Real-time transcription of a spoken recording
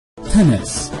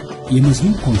ተነስ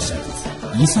የመዝሙር ኮንሰርት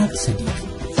ይስሐቅ ሰዲቅ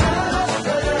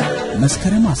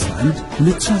መስከረም 11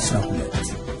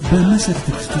 2012 በመሰረተ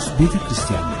ክርስቶስ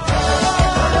ቤተክርስቲያን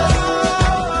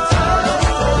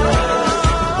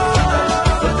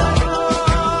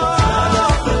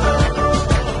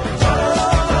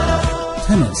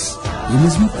ተነስ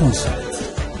የመዝሙር ኮንሰርት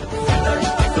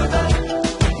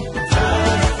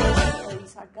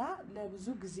ለብዙ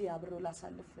ጊዜ አብሮ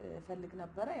ላሳልፍ ፈልግ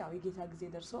ነበር ያው የጌታ ጊዜ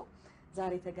ደርሶ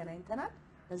ዛሬ ተገናኝተናል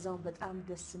በዛው በጣም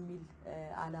ደስ የሚል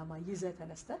አላማ ይዘ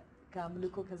ተነስተ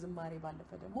ከአምልኮ ከዝማሬ ባለፈ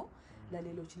ደግሞ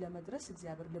ለሌሎች ለመድረስ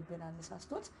እግዚአብሔር ልብን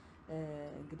አነሳስቶት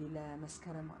እንግዲህ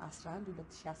ለመስከረም 11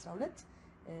 2012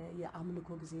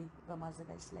 የአምልኮ ጊዜ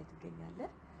በማዘጋጀት ላይ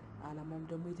ትገኛለህ አላማውም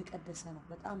ደግሞ የተቀደሰ ነው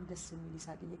በጣም ደስ የሚል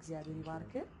ይስሐቅ እግዚአብሔር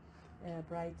ይባርክ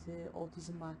ብራይት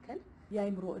ኦቲዝም ማዕከል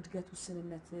የአእምሮ እድገት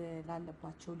ውስንነት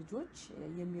ላለባቸው ልጆች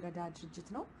የሚረዳ ድርጅት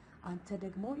ነው አንተ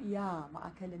ደግሞ ያ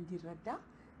ማዕከል እንዲረዳ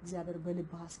እግዚአብሔር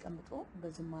በልብህ አስቀምጦ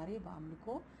በዝማሬ በአምልኮ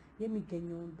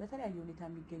የሚገኘው በተለያየ ሁኔታ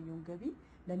የሚገኘው ገቢ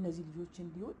ለነዚህ ልጆች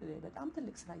እንዲውል በጣም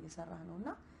ትልቅ ስራ እየሰራህ ነውና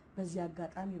በዚህ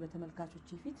አጋጣሚ በተመልካቾች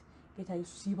ፊት ጌታ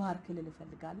ኢየሱስ ይባርክ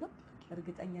ልልፈልጋለሁ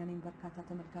እርግጠኛ ነኝ በርካታ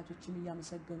ተመልካቾችም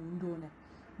ያመሰገኑ እንደሆነ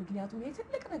ምክንያቱም ይሄ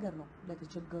ትልቅ ነገር ነው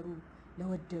ለተቸገሩ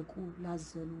ለወደቁ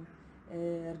ላዘኑ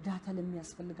እርዳታ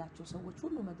ለሚያስፈልጋቸው ሰዎች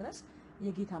ሁሉ መድረስ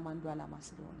የጌታ ማንዱ አላማ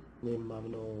ስለሆነ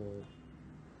የማምነው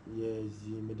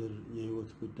የዚህ ምድር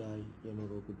የህይወት ጉዳይ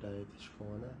የኑሮ ጉዳይ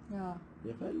ተሽከሆነ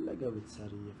የፈለገ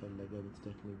ብትሰሪ የፈለገ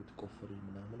ብትደክሚ ብትቆፍሪ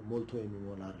ምናምን ሞልቶ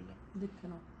የሚሞላ አይደለም ልክ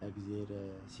ነው እግዚአብሔር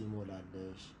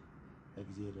ሲሞላልሽ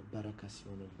እግዚአብሔር በረከት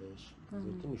ሲሆንልሽ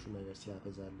ትንሹ ነገር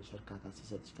ሲያበዛልሽ እርካታ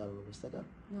ሲሰጥሽ ካልሆነ በስተቀር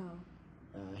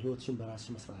ህይወትሽን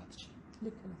በራስሽ መስራት አትችልም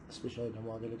ልክ ነው ስፔሻሊ ደግሞ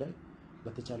አገልጋይ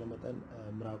በተቻለ መጠን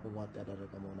ምራቁ ዋጥ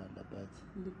ያደረገ መሆን አለበት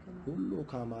ሁሉ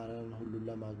ካማረን ሁሉ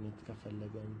ለማግኘት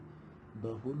ከፈለገን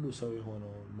በሁሉ ሰው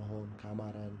የሆነው መሆን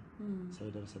ካማረን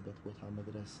ሳይደርስበት ቦታ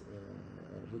መድረስ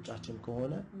ሩጫችን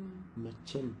ከሆነ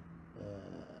መቼም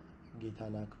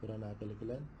ጌታና ክብረን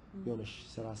አገልግለን የሆነሽ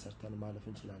ስራ ሰርተን ማለፍ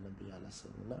እንችላለን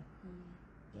በያላሰብና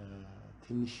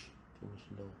ትንሽ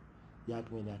እንደው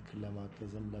ያቅሜን ያክል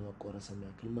ለማገዝም ለመቆረስም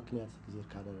ያክል ምክንያት ጊዜ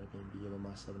ካደረገኝ ብዬ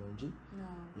በማሰብ ነው እንጂ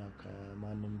ያ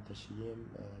ከማንም ተሽየም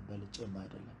በልጬም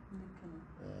አይደለም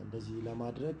እንደዚህ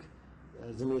ለማድረግ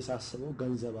ዝም የሳስበው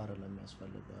ገንዘብ አይደለም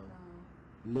የሚያስፈልገው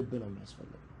ልብ ነው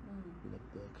የሚያስፈልገው ልብ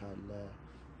ካለ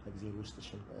እግዚአብሔር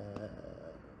ውስጥሽን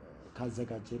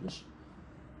ካዘጋጀልሽ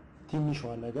ትንሿ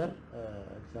ነገር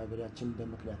እግዚአብሔራችን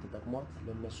በመክሊያት ተጠቅሟት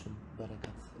ለነሱም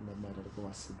በረከት እንደሚያደርገው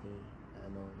አስቤ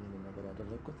ነው ይሄን ነገር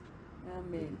ያደረኩት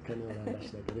አሜን ከነላሽ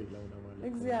ነገር ይላውና ማለት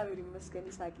እግዚአብሔር ይመስገን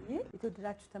ይስሐቅዬ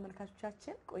የተወደዳችሁ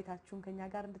ተመልካቾቻችን ቆይታችሁን ከኛ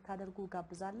ጋር እንድታደርጉ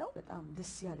ጋብዛለሁ በጣም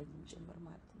ደስ ያለኝ ጭምር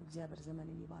ማለት ነው እግዚአብሔር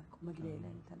ዘመንን ይባርክ መግቢያ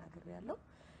ላይ ተናግሬያለሁ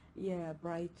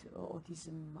የብራይት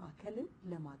ኦቲዝም ማዕከልን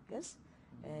ለማገዝ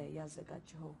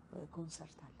ያዘጋጀው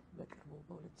ኮንሰርት አለ በቅርቡ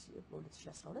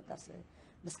በ2012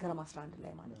 መስከረም 11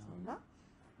 ላይ ማለት ነውና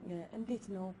እንዴት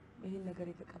ነው ይሄን ነገር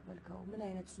የተቀበልከው ምን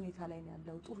አይነት ሁኔታ ላይ ነው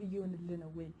ያለው ጥሩ ይሆንልህ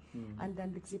ነው ወይ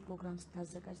አንዳንድ ጊዜ ፕሮግራም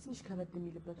ስታዘጋጅ ትንሽ ከበድ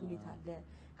የሚልበት ሁኔታ አለ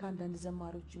ከአንዳንድ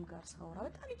ዘማሪዎችም ጋር ሳወራ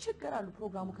በጣም ይቸገራሉ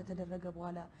ፕሮግራሙ ከተደረገ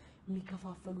በኋላ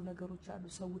የሚከፋፈሉ ነገሮች አሉ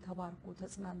ሰው ተባርኮ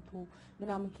ተጽናንቶ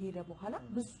ምናምን ከሄደ በኋላ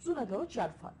ብዙ ነገሮች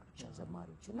ያልፋሉ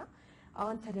ዘማሪዎችና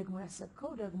አንተ ደግሞ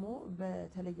ያሰብከው ደግሞ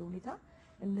በተለየ ሁኔታ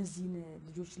እነዚህን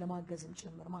ልጆች ለማገዝም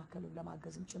ጭምር ማዕከሉን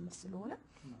ለማገዝም ጭምር ስለሆነ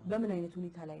በምን አይነት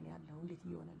ሁኔታ ላይ ነው ያለው እንዴት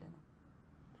ይሆነልህ ነው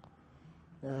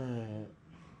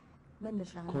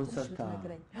መነሻ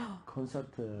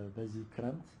ኮንሰርት በዚህ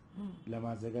ክረምት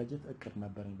ለማዘጋጀት እቅድ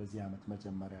ነበርኝ በዚህ አመት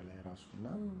መጀመሪያ ላይ ራሱና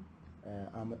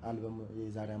አልበም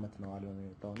የዛሬ አመት ነው አልበም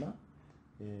የወጣውና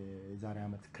የዛሬ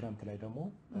አመት ክረምት ላይ ደግሞ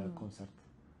ኮንሰርት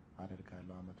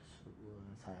አደርጋለሁ አመቱ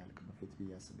ሳያልቅ በፊት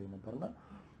ቢያስብ ነበርና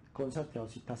ኮንሰርት ያው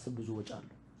ሲታሰብ ብዙ ወጪ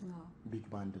አለው ቢግ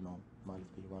ባንድ ነው ማለት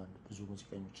ቢግ ባንድ ብዙ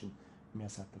ሙዚቀኞችን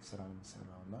የሚያሳትፍ ስራ ነው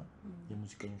የሚሰራውና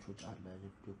የሙዚቀኞች ወጪ አለ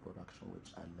የቪዲዮ ፕሮዳክሽን ወጪ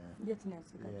አለ የት ነው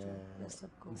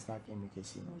ያዘጋጀው ምስራቅ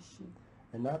ኤምኬሲ ነው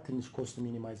እና ትንሽ ኮስት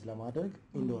ሚኒማይዝ ለማድረግ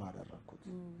ኢንዶር አደረኩት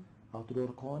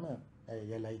አውትዶር ከሆነ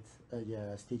የላይት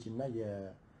የስቴጅ እና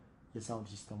የሳውንድ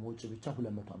ሲስተም ወጪ ብቻ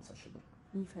 250 ሺህ ብር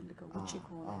የሚፈልገው ወጪ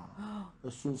ከሆነ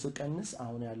እሱን ስቀንስ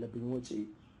አሁን ያለብኝ ወጪ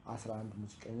 11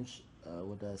 ሙዚቀኞች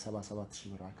ወደ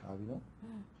 77000 ብር አካባቢ ነው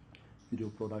ቪዲዮ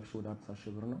ፕሮዳክሽን ወደ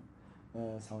 50000 ብር ነው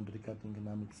ሳውንድ ሪካርዲንግ እና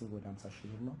ሚክሲንግ ወደ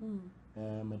 50000 ብር ነው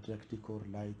መድረክ ዲኮር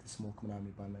ላይት ስሞክ ምናምን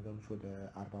የሚባል ነገሮች ወደ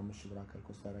 45000 ብር አካባቢ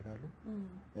ኮስት ያደርጋሉ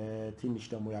ትንሽ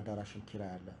ደግሞ ያዳራሽን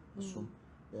ኪራይ አለ እሱም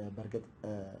በርግጥ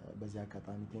በዚህ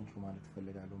አጋጣሚ ቴንኪው ማለት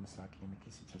ፈልጋለሁ ምስራቅ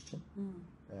ኤምኬሲ ቸርችን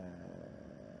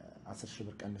 10 ሺህ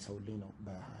ብር ቀንሰውልኝ ነው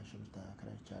በ20 ሺህ ብር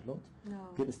ተከራይቻለሁ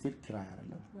ግን ስቲል ኪራይ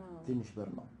አይደለም ትንሽ ብር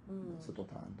ነው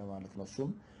ስጦታ እንደማለት ነው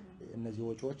እሱም እነዚህ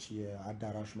ወጪዎች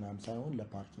የአዳራሽ ምናምን ሳይሆን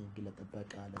ለፓርኪንግ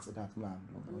ለጥበቃ ለጽዳት ምናምን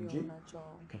ነው እንጂ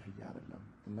ከፍያ አይደለም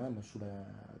እና እነሱ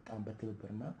በጣም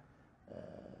በትብብርና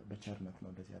በቸርነት ነው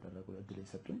እንደዚህ ያደረገው እድል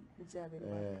የሰጡኝ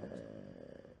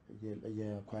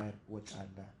የኳየር ወጪ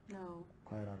አለ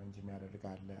ኳየር አሬንጅ የሚያደርግ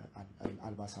አለ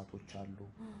አልባሳቶች አሉ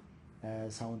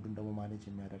ሳውንዱን ደግሞ ማኔጅ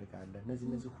የሚያደርግ አለ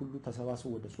እነዚህ ሁሉ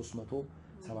ተሰባስበው ወደ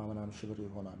 370 ምናምን ሺህ ብር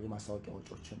ይሆናል የማስታወቂያ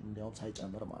ወጪዎችን እንዲያውም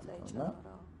ሳይጨምር ማለት ነውና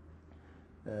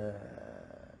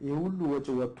የሁሉ ወጪ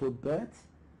ወጥቶበት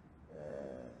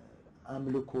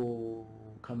አምልኮ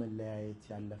ከመለያየት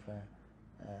ያለፈ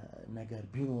ነገር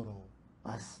ቢኖረው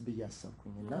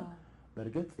አስብያሰብኩኝና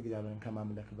በርግጥ እግዚአብሔርን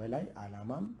ከማምለክ በላይ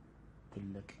አላማም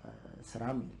ትልቅ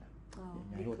ስራም የለም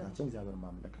የኛ ህይወታችን እግዚአብሔር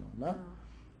ማምለክ ነውና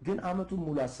ግን አመቱን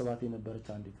ሙሉ አስባት የነበረች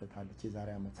አንዲት ተታለች የዛሬ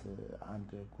አመት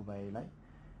አንድ ጉባኤ ላይ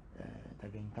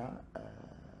ተገኝታ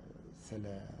ስለ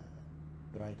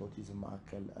ብራይት ኦቲዝም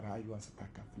ማዕከል ራእዩን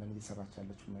ስታካፍለን እየሰራች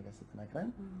ያለችው ነገር ስትነግረን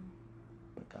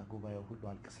በቃ ጉባኤው ሁሉ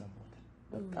አልቅሰን ሞትን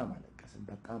በጣም አለቀስን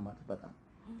በጣም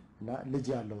እና ልጅ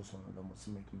ያለው ሰው ነው ደግሞ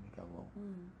ስሜቱ የሚገባው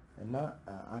እና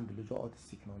አንድ ልጇ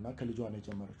ኦቲስቲክ ነውና ከልጇ ነው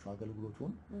የጀመረችው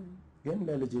አገልግሎቱን ግን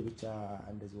ለልጅ ብቻ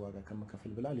እንደዚህ ዋጋ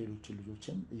ከመከፈል ብላ ሌሎች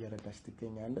ልጆችን እየረዳች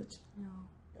ትገኛለች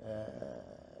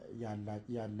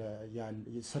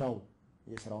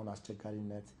የስራውን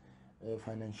አስቸጋሪነት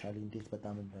ፋይናንሻሊ እንዴት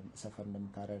በጣም ሰፈር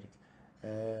እንደምታደርግ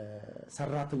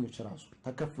ሰራተኞች ራሱ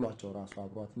ተከፍሏቸው ራሱ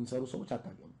አብሯት የሚሰሩ ሰዎች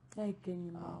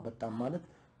አይገኝም በጣም ማለት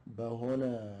በሆነ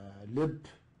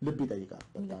ልብ ይጠይቃል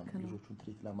በጣም ልጆቹን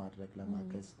ትሪት ለማድረግ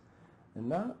ለማገዝ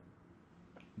እና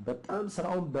በጣም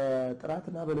ስራውን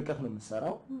በጥራትና በልቀት ነው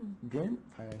የምትሰራው ግን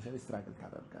ፋይናንሻሊ ስትራግል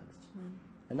ታደርጋለች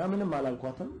እና ምንም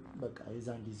አላልኳትም በቃ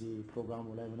የዛን ጊዜ ፕሮግራሙ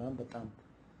ላይ ምናምን በጣም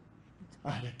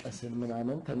አለቀስን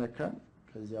ምናምን ተነካን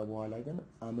ከዚያ በኋላ ግን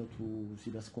አመቱ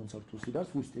ሲደርስ ኮንሰርቱ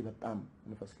ሲደርስ ውስጤ በጣም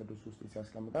መንፈስ ቅዱስ ውስጤ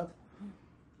ሲያስቀምጣት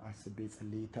አስቤ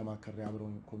ጸልይ ተማከረ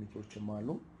አብረን ኮሚቴዎችም አሉ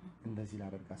እንደዚህ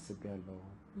ላደርግ አስቤያለሁ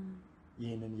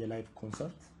ይሄንን የላይቭ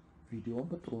ኮንሰርት ቪዲዮን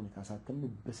በጥሩ ሁኔታ ሳተም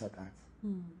በሰጣት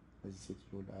በዚህ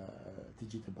ሴትዮ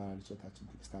ለቲጂ ተባላለች ታችን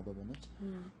ትክስታ በበነች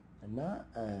እና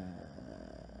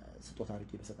ስጦታ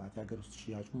አርቄ በሰጣት ያገር ውስጥ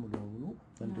ሽያጩ ሙሉ ሙሉ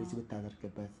እንደዚህ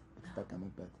ብታደርግበት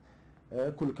ብትጠቀምበት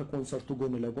ኩል ከኮንሰርቱ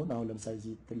ጎን ለጎን አሁን ለምሳሌ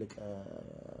እዚህ ትልቅ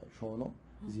ሾው ነው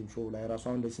እዚህም ሾው ላይ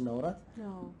ራሷን እንደዚህ ስናወራት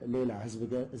ሌላ ህዝብ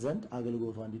ዘንድ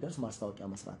አገልግሎቷ እንዲደርስ ማስታወቂያ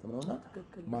መስራት ነውና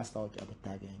ማስታወቂያ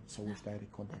ብታገኝ ሰዎች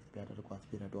ዳይሬክት ኮንታክት ቢያደርጓት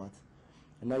ቢረዷት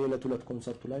እና የዕለት ሁለት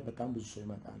ኮንሰርቱ ላይ በጣም ብዙ ሰው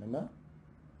ይመጣልና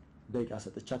ደቂቃ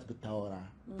ሰጥቻት ብታወራ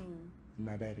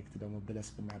እና ዳይሬክት ደግሞ ብለስ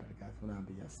ብናደርጋት ምናምን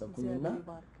በያሰብኩኝና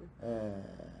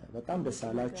በጣም ደስ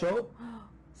አላቸው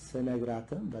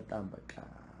ስነግራትም በጣም በቃ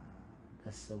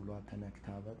ደስ ብሏ ተነክታ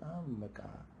በጣም በቃ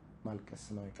ማልቀስ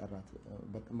ነው የቀራት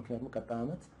ምክንያቱም ቀጣይ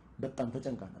አመት በጣም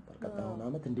ተጨንቃ ነበር ቀጣዩን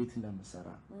አመት እንዴት እንደምሰራ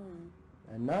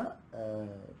እና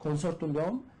ኮንሰርቱ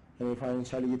እንዲያውም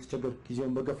ፋይናንሻሊ እየተቸገርኩ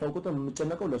ጊዜውን በገፋው ቁጥር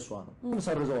የምጨነቀው ለሷ ነው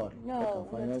ሰርዘዋል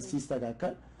ፋይናንስ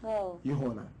ሲስተካከል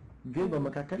ይሆናል ግን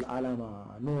በመካከል አላማ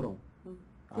ኖረው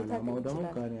አላማው ደግሞ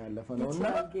ካኔ ያለፈ ነውና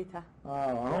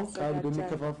አሁን ቀብድ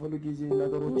የሚከፋፈሉ ጊዜ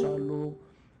ነገሮች አሉ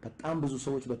በጣም ብዙ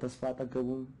ሰዎች በተስፋ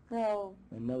አጠገቡን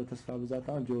እና በተስፋ ብዛት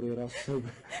አሁን ጆሮ የራሱ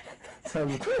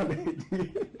ሰብቷል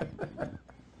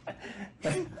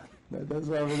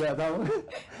በተስፋ ብዛት አሁን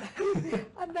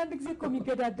አንዳንድ ጊዜ እኮ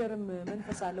የሚገዳደርም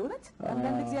መንፈስ አለ እውነት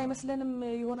አንዳንድ ጊዜ አይመስለንም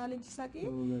ይሆናል እንጂ ሳቂ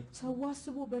ሰው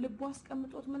አስቦ በልቡ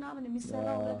አስቀምጦት ምናምን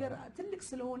የሚሰራው ነገር ትልቅ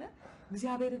ስለሆነ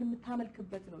እግዚአብሔርን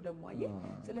የምታመልክበት ነው ደግሞ አየ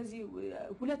ስለዚህ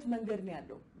ሁለት መንገድ ነው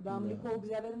ያለው በአምልኮ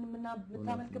እግዚአብሔርን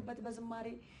የምታመልክበት በዝማሬ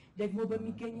ደግሞ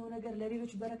በሚገኘው ነገር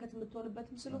ለሌሎች በረከት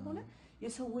የምትሆንበትም ስለሆነ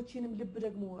የሰዎችንም ልብ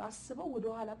ደግሞ አስበው ወደ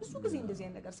ኋላ ብዙ ጊዜ እንደዚህ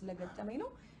አይነት ነገር ስለገጠመኝ ነው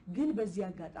ግን በዚህ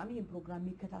አጋጣሚ ይሄን ፕሮግራም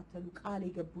የሚከታተሉ ቃል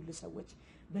የገቡልህ ሰዎች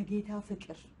በጌታ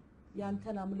ፍቅር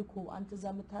ያንተን አምልኮ አንተ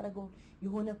ዛ የምታረገው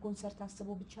የሆነ ኮንሰርት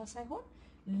አስበው ብቻ ሳይሆን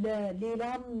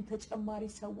ለሌላም ተጨማሪ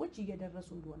ሰዎች እየደረሱ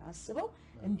እንደሆነ አስበው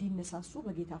እንዲነሳሱ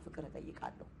በጌታ ፍቅር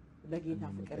እጠይቃለሁ በጌታ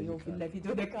ፍቅር ይው ለፊት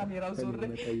ወደ ካሜራው ዞር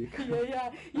ያ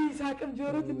ይሳቅም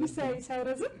ጆሮ ትንሽ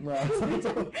ሳይረዝም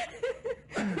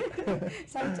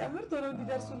ሳይጨምር ቶሎ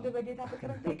እንዲደርሱልህ በጌታ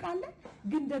ፍቅር እንጠይቃለን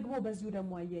ግን ደግሞ በዚሁ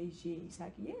ደግሞ አያይዤ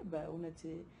ይሳቅዬ በእውነት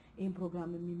ይሄን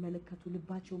ፕሮግራም የሚመለከቱ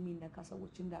ልባቸው የሚነካ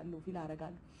ሰዎች እንዳሉ ፊል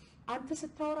አረጋለሁ አንተ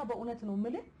ስታወራ በእውነት ነው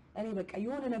ምለ እኔ በቃ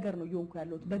የሆነ ነገር ነው ይሆንኩ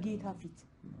ያለሁት በጌታ ፊት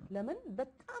ለምን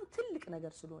በጣም ትልቅ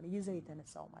ነገር ስለሆነ ይዘህ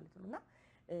የተነሳው ማለት ነውና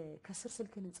ከስር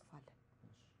ስልክን እንጽፋለን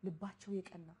ልባቸው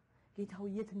የቀና ጌታው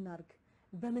የት እናርግ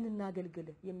በምን እናገልግል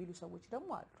የሚሉ ሰዎች ደግሞ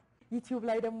አሉ ዩቲዩብ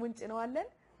ላይ ደግሞ እንጭነዋለን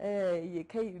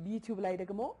ከዩቲዩብ ላይ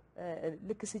ደግሞ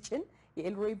ልክ ስጭን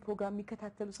የኤልሮይ ፕሮግራም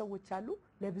የሚከታተሉ ሰዎች አሉ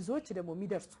ለብዙዎች ደግሞ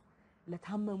የሚደርሱ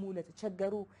ለታመሙ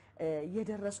ለተቸገሩ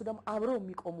እየደረሱ ደግሞ አብረው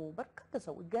የሚቆሙ በርካታ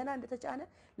ሰዎች ገና እንደተጫነ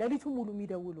ለሊቱ ሙሉ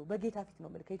የሚደውሉ በጌታ ፊት ነው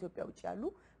ማለት ከኢትዮጵያ ውጭ ያሉ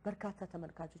በርካታ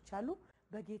ተመልካቾች አሉ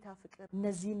በጌታ ፍቅር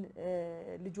እነዚህን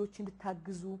ልጆች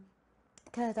እንድታግዙ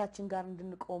ከእህታችን ጋር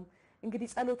እንድንቆም እንግዲህ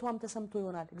ጸሎቷም ተሰምቶ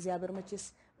ይሆናል እግዚአብሔር መቼስ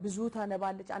ብዙ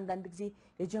ታነባለች አንዳንድ ጊዜ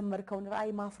የጀመርከውን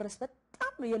ራእይ ማፍረስ በጣም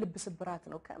የልብ ስብራት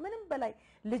ነው ከምንም በላይ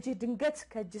ልጅ ድንገት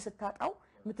ከእጅ ስታጣው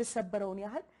የምትሰበረውን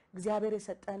ያህል እግዚአብሔር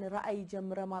የሰጠን ራእይ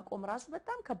ጀምረ ማቆም ራሱ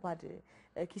በጣም ከባድ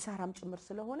ኪሳራም ጭምር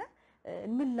ስለሆነ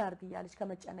ምን ላርግ ያለች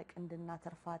ከመጨነቅ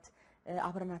እንድናተርፋት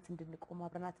አብረናት እንድንቆም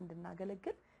አብረናት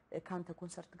እንድናገለግል ካንተ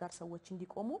ኮንሰርት ጋር ሰዎች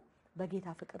እንዲቆሙ በጌታ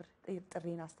ፍቅር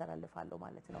ጥሪን አስተላልፋለሁ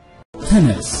ማለት ነው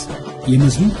ተነስ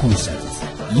የመዝሙር ኮንሰርት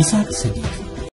ይስሐቅ ሰዲቅ